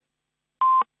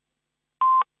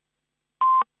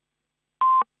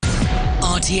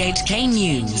RTHK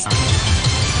News.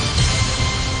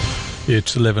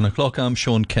 It's 11 o'clock. I'm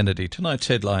Sean Kennedy. Tonight's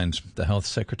headlines. The Health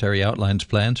Secretary outlines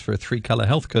plans for a three-colour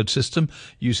health code system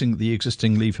using the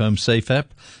existing Leave Home Safe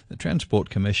app. The Transport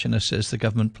Commissioner says the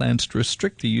government plans to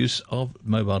restrict the use of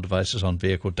mobile devices on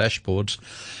vehicle dashboards.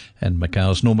 And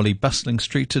Macau's normally bustling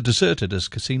streets are deserted as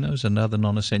casinos and other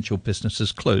non-essential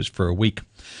businesses close for a week.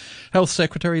 Health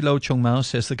Secretary Lo Chung Mau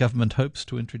says the government hopes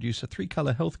to introduce a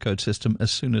three-colour health code system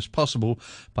as soon as possible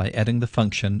by adding the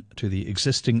function to the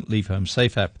existing Leave Home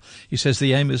Safe app. He says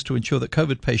the aim is to ensure that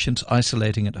COVID patients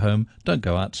isolating at home don't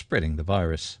go out spreading the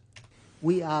virus.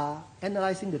 We are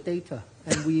analysing the data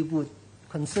and we would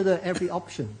consider every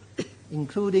option,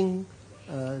 including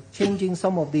changing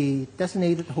some of the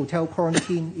designated hotel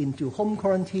quarantine into home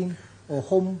quarantine or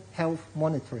home health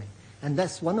monitoring. And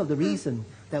that's one of the reasons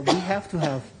that we have to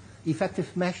have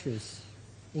effective measures,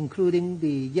 including the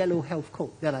yellow health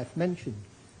code that I've mentioned,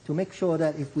 to make sure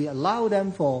that if we allow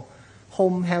them for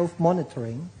home health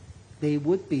monitoring, they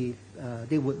would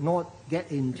not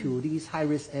get into these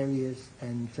high-risk areas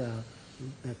and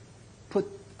put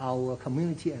our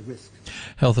community at risk.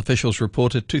 Health officials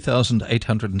reported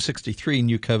 2,863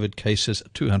 new COVID cases,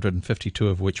 252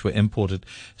 of which were imported.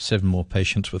 7 more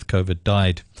patients with COVID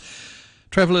died.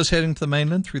 Travellers heading to the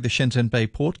mainland through the Shenzhen Bay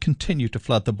port continue to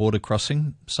flood the border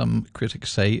crossing. Some critics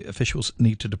say officials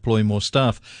need to deploy more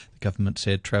staff. The government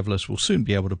said travellers will soon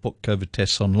be able to book COVID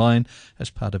tests online as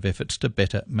part of efforts to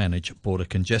better manage border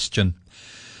congestion.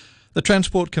 The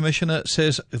Transport Commissioner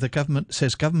says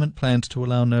government plans to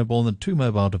allow no more than 2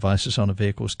 mobile devices on a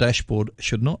vehicle's dashboard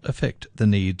should not affect the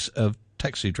needs of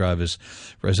taxi drivers.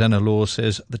 Rosanna Law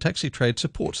says the taxi trade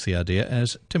supports the idea,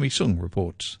 as Timmy Sung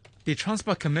reports. The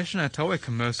Transport Commissioner told a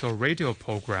commercial radio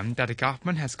program that the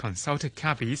government has consulted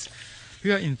cabbies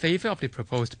who are in favour of the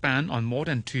proposed ban on more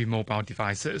than 2 mobile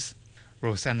devices.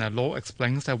 Rosanna Law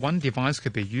explains that one device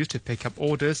could be used to pick up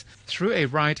orders through a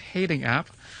ride-hailing app,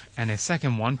 and a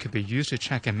second one could be used to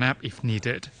check a map if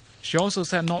needed. She also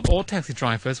said not all taxi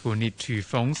drivers will need 2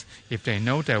 phones if they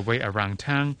know their way around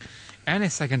town, and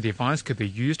a second device could be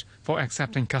used for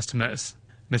accepting customers.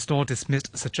 Ms. Law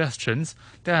dismissed suggestions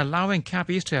that allowing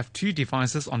cabbies to have 2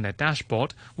 devices on their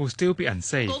dashboard will still be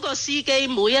unsafe. The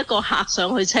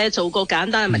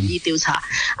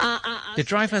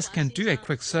drivers can do a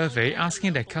quick survey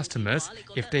asking their customers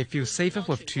if they feel safer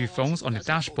with 2 phones on the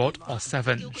dashboard or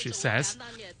 7, she says.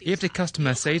 If the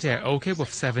customers say they are okay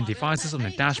with 7 devices on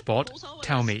the dashboard,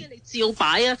 tell me.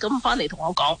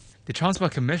 The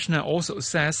Transport Commissioner also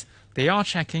says they are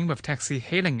checking with taxi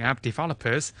hailing app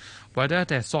developers whether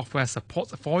their software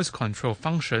supports voice control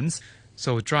functions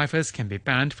so drivers can be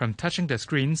banned from touching the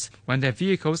screens when their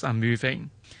vehicles are moving.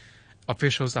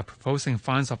 Officials are proposing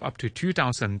fines of up to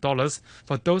 $2,000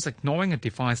 for those ignoring a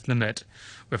device limit,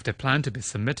 with the plan to be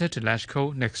submitted to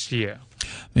LASHCO next year.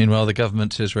 Meanwhile, the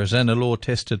government says Rosanna Law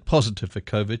tested positive for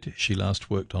COVID. She last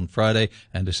worked on Friday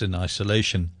and is in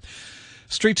isolation.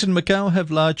 Streets in Macau have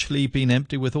largely been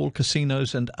empty, with all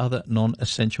casinos and other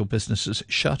non-essential businesses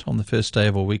shut on the first day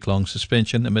of a week-long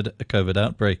suspension amid a COVID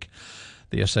outbreak.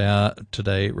 The SAR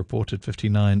today reported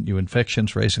 59 new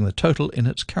infections, raising the total in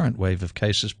its current wave of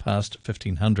cases past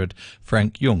 1,500.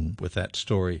 Frank Yung with that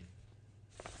story.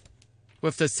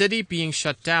 With the city being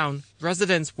shut down,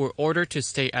 residents were ordered to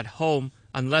stay at home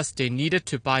unless they needed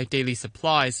to buy daily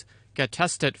supplies, get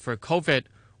tested for COVID,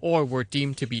 or were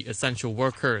deemed to be essential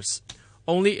workers.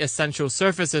 Only essential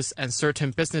services and certain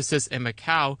businesses in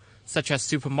Macau, such as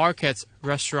supermarkets,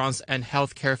 restaurants, and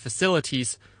healthcare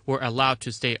facilities, were allowed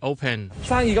to stay open.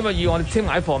 A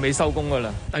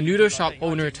noodle shop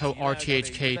owner told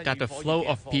RTHK that the flow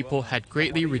of people had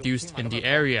greatly reduced in the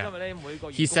area.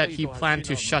 He said he planned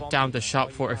to shut down the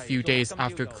shop for a few days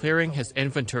after clearing his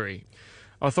inventory.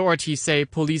 Authorities say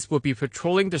police will be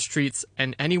patrolling the streets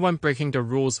and anyone breaking the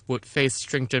rules would face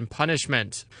stringent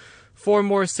punishment. 4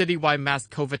 more citywide mass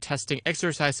COVID testing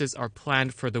exercises are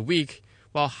planned for the week,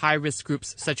 while high-risk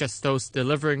groups such as those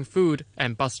delivering food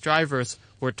and bus drivers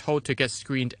were told to get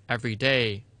screened every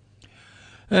day.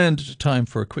 And time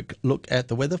for a quick look at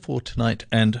the weather for tonight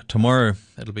and tomorrow.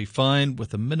 It'll be fine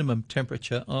with a minimum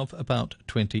temperature of about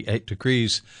 28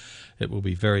 degrees. It will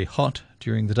be very hot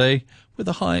during the day with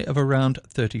a high of around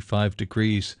 35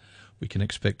 degrees. We can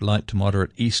expect light to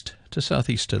moderate east to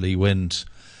southeasterly winds.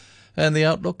 And the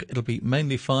outlook, it'll be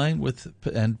mainly fine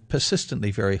and persistently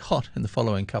very hot in the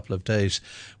following couple of days.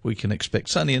 We can expect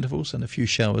sunny intervals and a few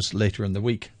showers later in the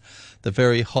week. The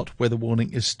very hot weather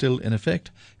warning is still in effect.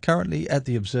 Currently at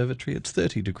the observatory it's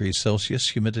 30 degrees Celsius,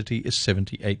 humidity is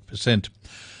 78%.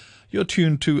 You're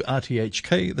tuned to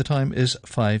RTHK, the time is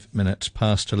 5 minutes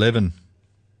past 11.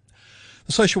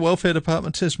 The Social Welfare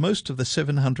Department says most of the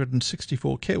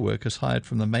 764 care workers hired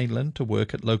from the mainland to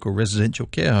work at local residential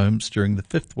care homes during the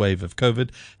fifth wave of COVID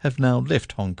have now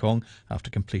left Hong Kong after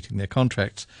completing their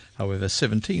contracts. However,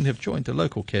 17 have joined the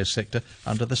local care sector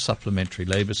under the Supplementary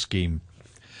Labour Scheme.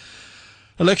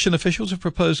 Election officials have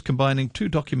proposed combining two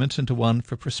documents into one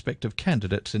for prospective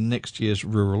candidates in next year's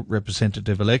rural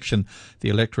representative election. The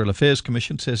Electoral Affairs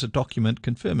Commission says a document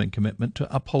confirming commitment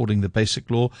to upholding the Basic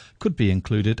Law could be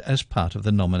included as part of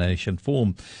the nomination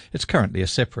form. It's currently a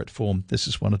separate form. This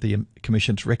is one of the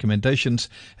Commission's recommendations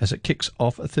as it kicks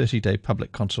off a 30-day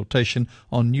public consultation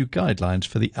on new guidelines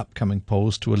for the upcoming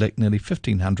polls to elect nearly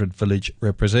 1,500 village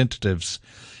representatives.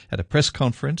 At a press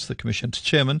conference, the Commission's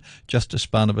chairman, Justice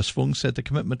Barnabas Fung, said the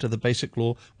commitment to the Basic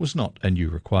Law was not a new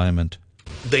requirement.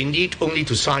 They need only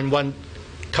to sign one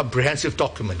comprehensive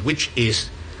document, which is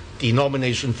the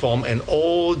nomination form, and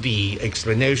all the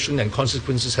explanation and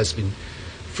consequences has been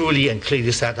fully and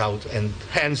clearly set out, and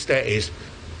hence there is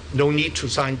no need to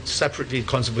sign separately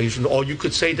conservation, or you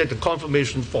could say that the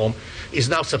confirmation form is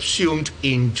now subsumed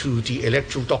into the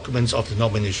electoral documents of the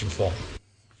nomination form.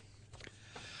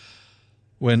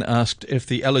 When asked if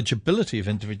the eligibility of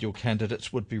individual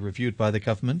candidates would be reviewed by the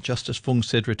government, Justice Fung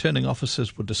said returning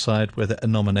officers would decide whether a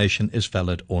nomination is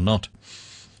valid or not.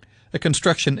 A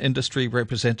construction industry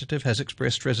representative has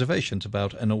expressed reservations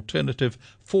about an alternative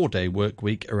 4-day work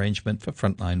week arrangement for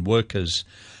frontline workers.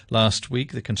 Last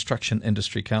week, the Construction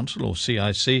Industry Council, or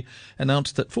CIC,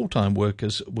 announced that full-time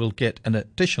workers will get an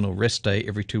additional rest day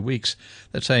every 2 weeks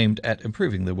that's aimed at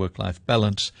improving the work-life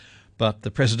balance. But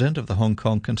the president of the Hong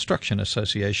Kong Construction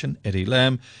Association, Eddie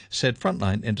Lam, said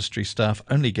frontline industry staff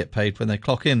only get paid when they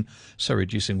clock in, so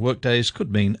reducing workdays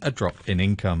could mean a drop in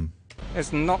income.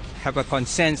 It's not have a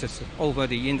consensus over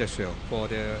the industry for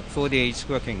the 4 days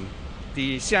working.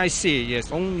 The CIC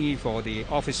is only for the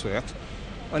office work,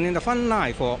 and in the front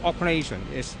line for operation,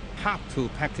 it's hard to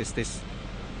practice this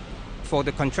for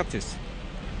the contractors.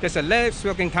 There's a less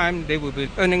working time, they will be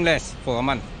earning less for a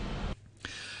month.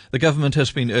 The government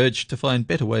has been urged to find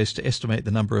better ways to estimate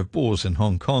the number of boars in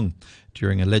Hong Kong.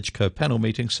 During a LegCo panel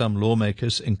meeting, some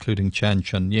lawmakers, including Chan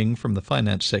Chun-ying from the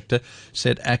finance sector,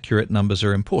 said accurate numbers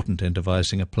are important in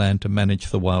devising a plan to manage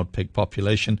the wild pig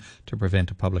population to prevent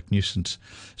a public nuisance.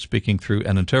 Speaking through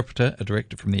an interpreter, a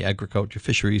director from the Agriculture,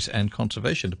 Fisheries and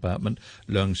Conservation Department,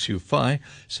 Leung Siu Fai,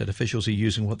 said officials are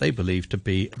using what they believe to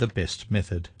be the best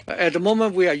method. At the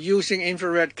moment, we are using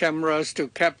infrared cameras to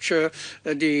capture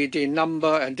the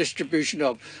number and distribution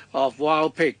of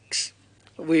wild pigs.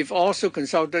 We've also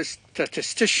consulted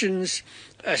statisticians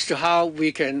as to how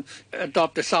we can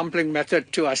adopt a sampling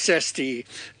method to assess the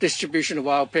distribution of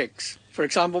wild pigs. For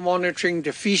example, monitoring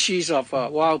the species of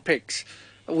wild pigs.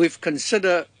 We have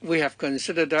considered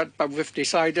that, but we've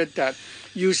decided that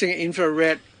using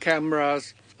infrared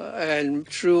cameras and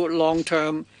through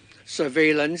long-term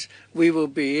surveillance, we will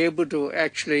be able to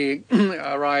actually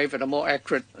arrive at a more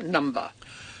accurate number.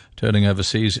 Turning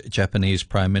overseas, Japanese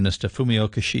Prime Minister Fumio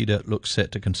Kishida looks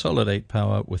set to consolidate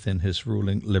power within his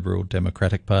ruling Liberal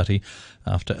Democratic Party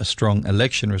after a strong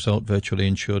election result virtually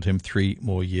ensured him 3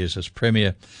 more years as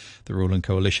Premier. The ruling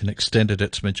coalition extended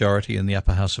its majority in the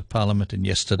upper house of Parliament in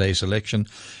yesterday's election,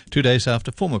 2 days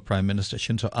after former Prime Minister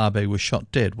Shinzo Abe was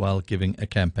shot dead while giving a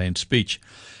campaign speech.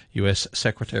 U.S.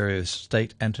 Secretary of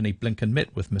State Antony Blinken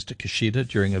met with Mr. Kishida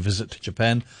during a visit to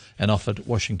Japan and offered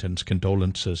Washington's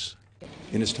condolences.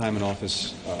 In his time in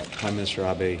office, Prime Minister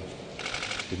Abe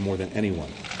did more than anyone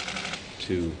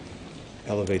to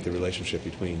elevate the relationship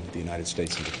between the United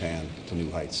States and Japan to new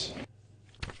heights.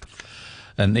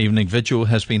 An evening vigil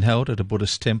has been held at a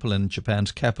Buddhist temple in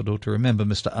Japan's capital to remember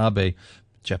Mr. Abe.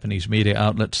 Japanese media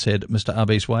outlets said Mr.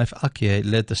 Abe's wife, Akie,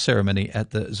 led the ceremony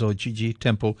at the Zojiji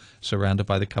temple, surrounded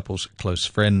by the couple's close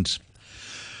friends.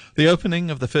 The opening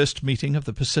of the first meeting of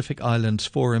the Pacific Islands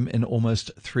Forum in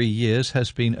almost 3 years has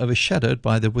been overshadowed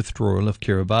by the withdrawal of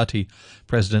Kiribati.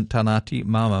 President Tanati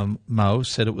Mao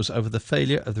said it was over the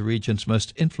failure of the region's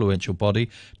most influential body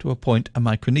to appoint a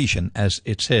Micronesian as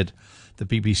its head. The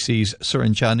BBC's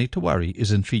Suranjani Tawari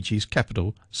is in Fiji's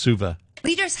capital, Suva.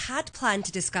 Leaders had planned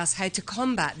to discuss how to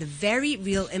combat the very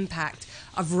real impact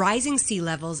of rising sea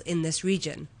levels in this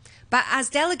region. But as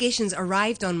delegations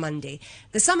arrived on Monday,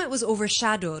 the summit was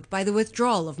overshadowed by the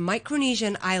withdrawal of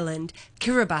Micronesian island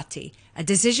Kiribati, a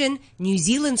decision New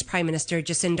Zealand's Prime Minister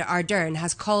Jacinda Ardern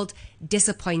has called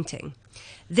disappointing.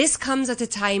 This comes at a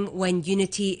time when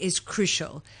unity is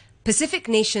crucial. Pacific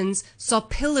nations saw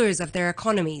pillars of their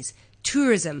economies,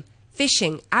 tourism,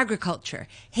 fishing, agriculture,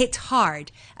 hit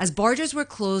hard as borders were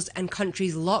closed and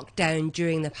countries locked down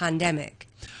during the pandemic.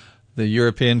 The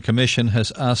European Commission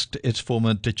has asked its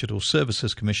former Digital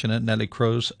Services Commissioner, Nelly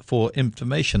Kroes, for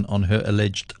information on her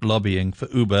alleged lobbying for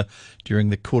Uber during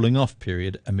the cooling-off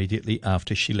period immediately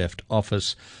after she left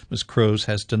office. Ms. Kroes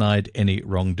has denied any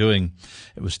wrongdoing.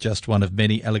 It was just one of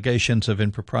many allegations of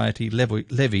impropriety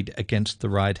levied against the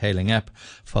ride-hailing app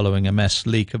following a mass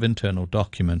leak of internal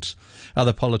documents.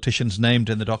 Other politicians named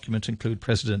in the documents include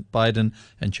President Biden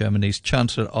and Germany's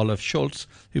Chancellor Olaf Scholz,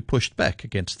 who pushed back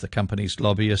against the company's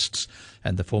lobbyists,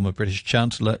 and the former British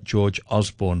Chancellor George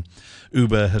Osborne.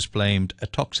 Uber has blamed a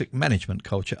toxic management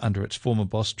culture under its former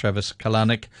boss Travis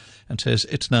Kalanick and says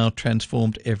it's now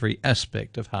transformed every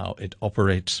aspect of how it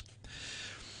operates.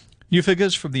 New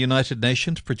figures from the United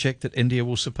Nations project that India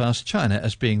will surpass China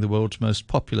as being the world's most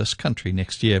populous country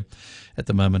next year. At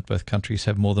the moment, both countries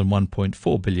have more than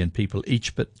 1.4 billion people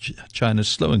each, but China's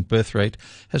slowing birth rate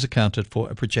has accounted for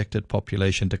a projected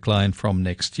population decline from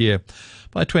next year.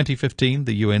 By 2015,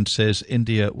 the UN says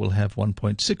India will have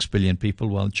 1.6 billion people,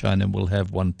 while China will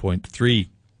have 1.3.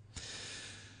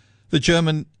 The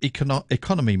German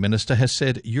economy minister has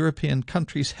said European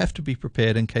countries have to be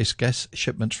prepared in case gas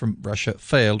shipments from Russia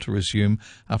fail to resume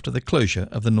after the closure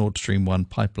of the Nord Stream 1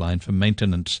 pipeline for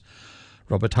maintenance.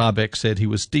 Robert Habeck said he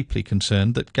was deeply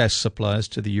concerned that gas supplies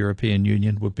to the European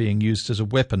Union were being used as a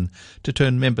weapon to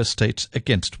turn member states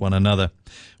against one another.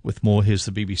 With more, here's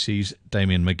the BBC's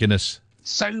Damien McGuinness.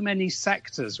 So many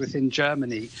sectors within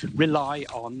Germany rely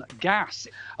on gas.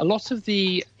 A lot of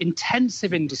the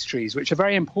intensive industries, which are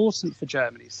very important for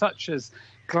Germany, such as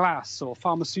glass or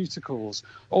pharmaceuticals,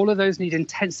 all of those need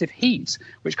intensive heat,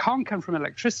 which can't come from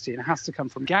electricity and has to come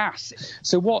from gas.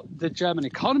 So what the German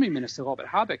economy minister, Robert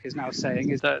Habeck, is now saying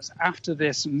is that after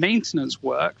this maintenance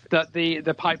work, that the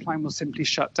pipeline will simply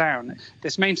shut down.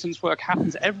 This maintenance work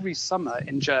happens every summer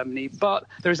in Germany, but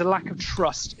there is a lack of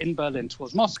trust in Berlin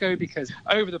towards Moscow because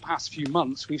over the past few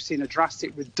months, we've seen a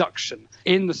drastic reduction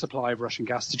in the supply of Russian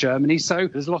gas to Germany. So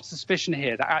there's a lot of suspicion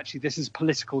here that actually this is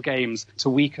political games to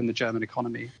weaken the German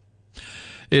economy.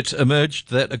 It's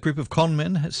emerged that a group of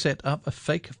conmen has set up a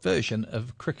fake version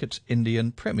of cricket's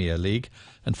Indian Premier League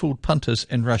and fooled punters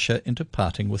in Russia into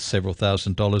parting with several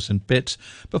 $1,000s in bets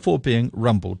before being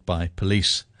rumbled by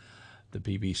police. The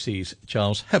BBC's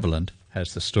Charles Haviland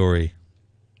has the story.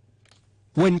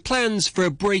 When plans for a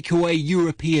breakaway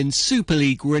European Super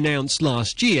League were announced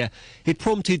last year, it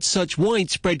prompted such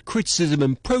widespread criticism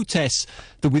and protests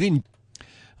that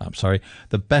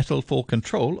the battle for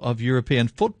control of European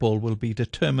football will be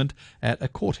determined at a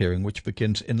court hearing which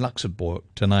begins in Luxembourg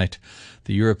tonight.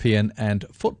 The European and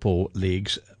football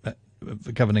leagues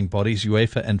governing bodies,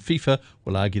 UEFA and FIFA,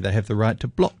 will argue they have the right to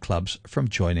block clubs from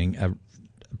joining a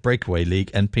breakaway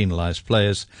league and penalise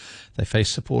players. They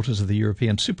face supporters of the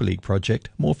European Super League project.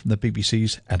 More from the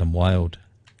BBC's Adam Wilde.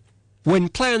 When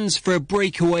plans for a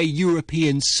breakaway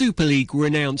European Super League were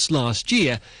announced last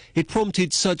year, it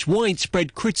prompted such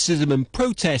widespread criticism and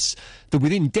protests that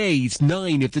within days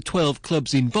 9 of the 12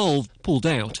 clubs involved pulled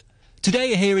out.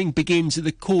 Today a hearing begins at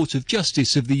the Court of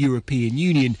Justice of the European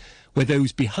Union, where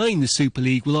those behind the Super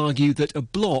League will argue that a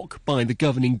block by the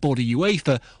governing body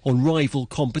UEFA on rival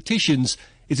competitions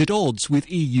is at odds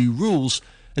with EU rules,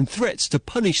 and threats to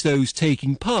punish those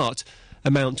taking part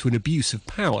amount to an abuse of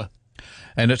power.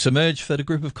 And it's emerged that a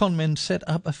group of conmen set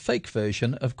up a fake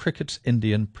version of cricket's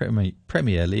Indian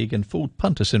Premier League and fooled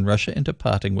punters in Russia into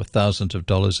parting with thousands of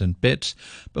dollars in bets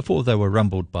before they were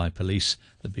rumbled by police.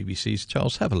 The BBC's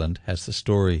Charles Haviland has the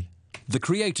story. The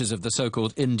creators of the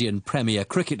so-called Indian Premier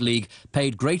Cricket League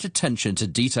paid great attention to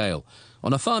detail.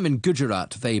 On a farm in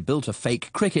Gujarat, they built a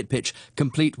fake cricket pitch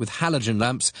complete with halogen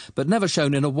lamps, but never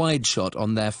shown in a wide shot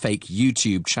on their fake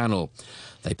YouTube channel.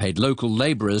 They paid local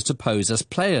labourers to pose as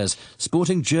players,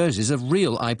 sporting jerseys of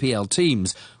real IPL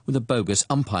teams, with a bogus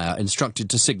umpire instructed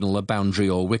to signal a boundary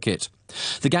or wicket.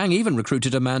 The gang even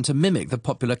recruited a man to mimic the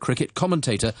popular cricket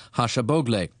commentator Harsha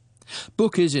Bhogle.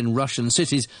 Bookies in Russian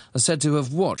cities are said to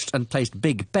have watched and placed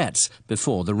big bets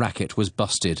before the racket was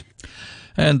busted.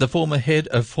 And the former head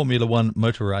of Formula One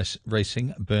motor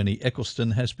racing, Bernie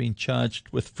Ecclestone, has been charged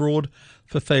with fraud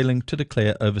for failing to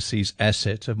declare overseas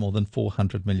assets of more than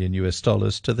 $400 million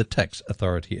to the tax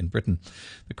authority in Britain.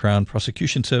 The Crown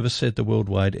Prosecution Service said the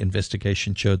worldwide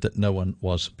investigation showed that no one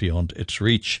was beyond its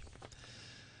reach.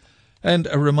 And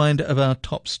a reminder of our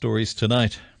top stories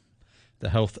tonight. The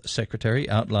Health Secretary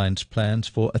outlines plans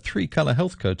for a 3-colour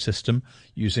health code system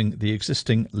using the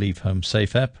existing Leave Home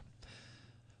Safe app.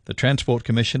 The Transport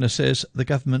Commissioner says the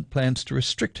government plans to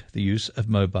restrict the use of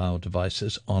mobile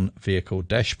devices on vehicle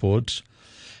dashboards.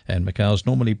 And Macau's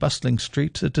normally bustling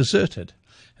streets are deserted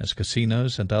as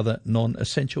casinos and other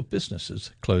non-essential businesses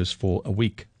close for a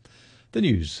week. The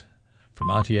news from from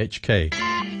RTHK.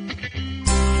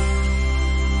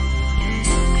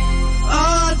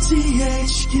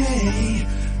 RTHK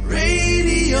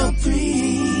Radio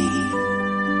 3.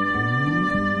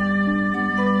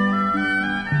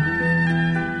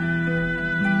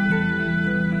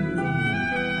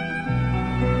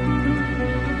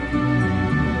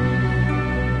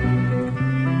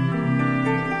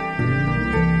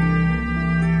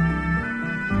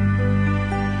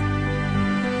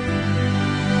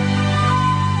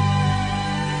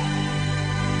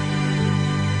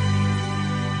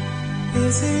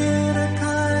 Is it a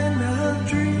kind of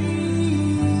dream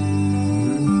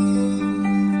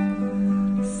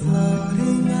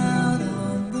floating out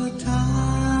on the tide,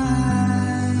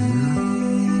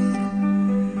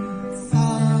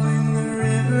 following the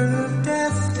river of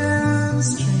death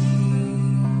downstream?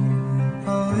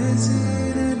 Or is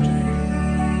it a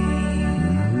dream?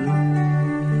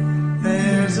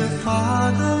 There's a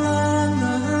fog along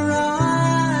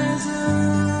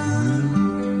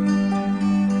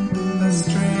the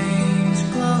strange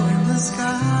glow in the sky,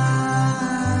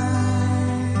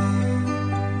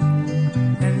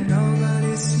 and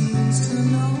nobody seems to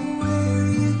know where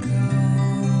you go,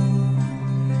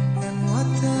 and what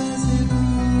does it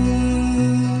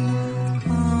mean?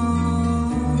 Oh,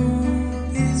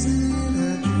 is it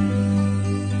a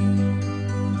dream?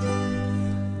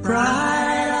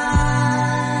 Bright eyes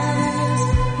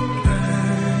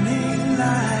burning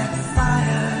like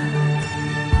fire,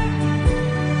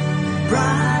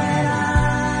 bright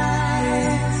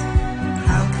eyes,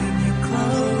 how can you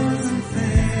close and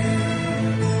fail?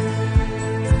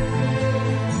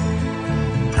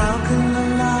 How can the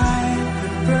light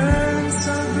that burns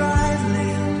so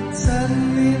brightly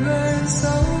suddenly burn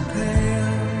so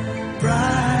pale?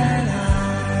 Bright eyes.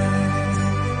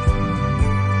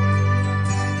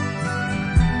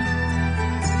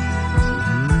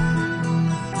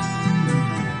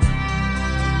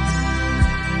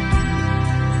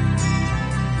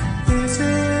 Is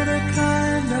it a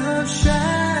kind of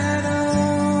shadow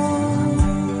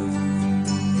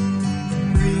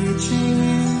reaching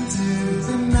into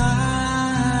the night,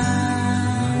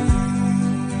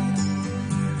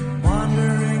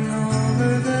 wandering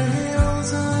over the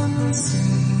hills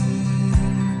unseen?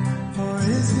 Or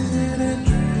is it a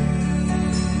dream?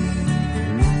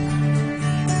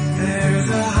 There's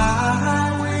a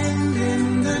high wind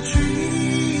in the trees,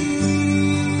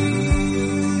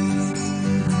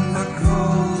 a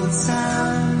cold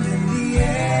sound in the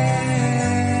air,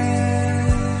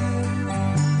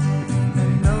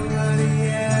 and nobody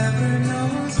ever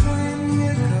knows when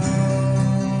you go,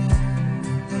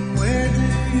 and where do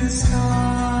you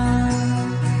start?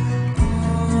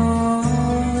 Oh,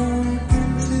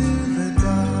 into the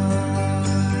dark.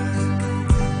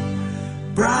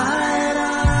 Bright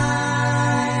eyes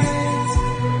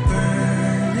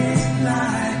burning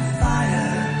like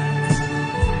fire,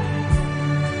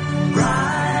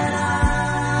 bright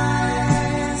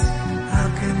eyes, how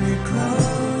can you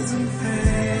close and fail?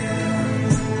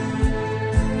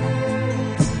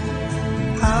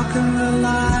 How can the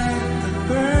light that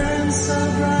burns so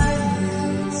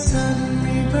brightly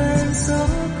suddenly burn so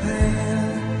pale?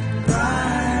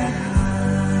 Bright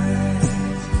eyes,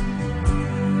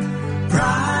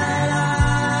 bright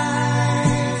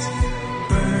eyes,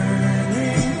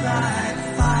 burning like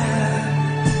fire,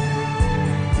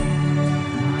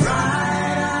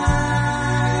 bright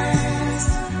eyes,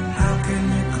 how can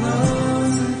you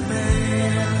close and fail?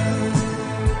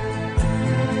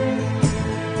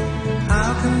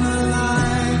 How can the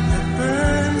light that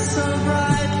burns so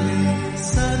brightly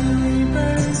suddenly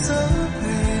burn so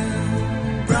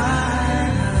pale?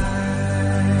 Bright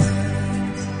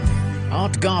eyes.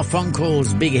 Art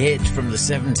Garfunkel's big hit from the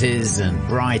 70s and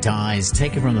Bright Eyes,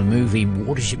 taken from the movie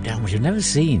Watership Down, which I've never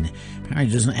seen. Apparently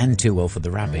it doesn't end too well for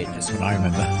the rabbit, that's what I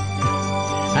remember.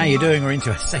 How you doing? We're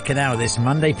into a second hour this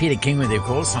Monday. Peter King with you, of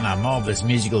course, on our marvellous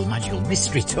musical magical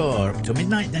mystery tour up till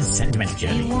midnight, then Sentimental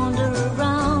Journey. You wander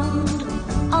around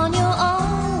on your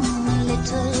own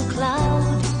little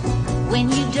cloud when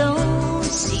you don't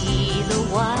see the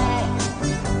why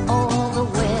or the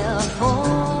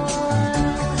wherefore.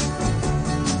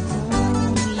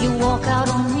 You walk out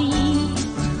on me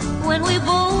when we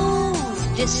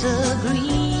both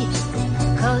disagree,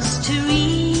 'cause to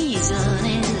reason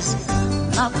is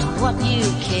not what you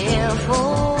care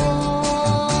for.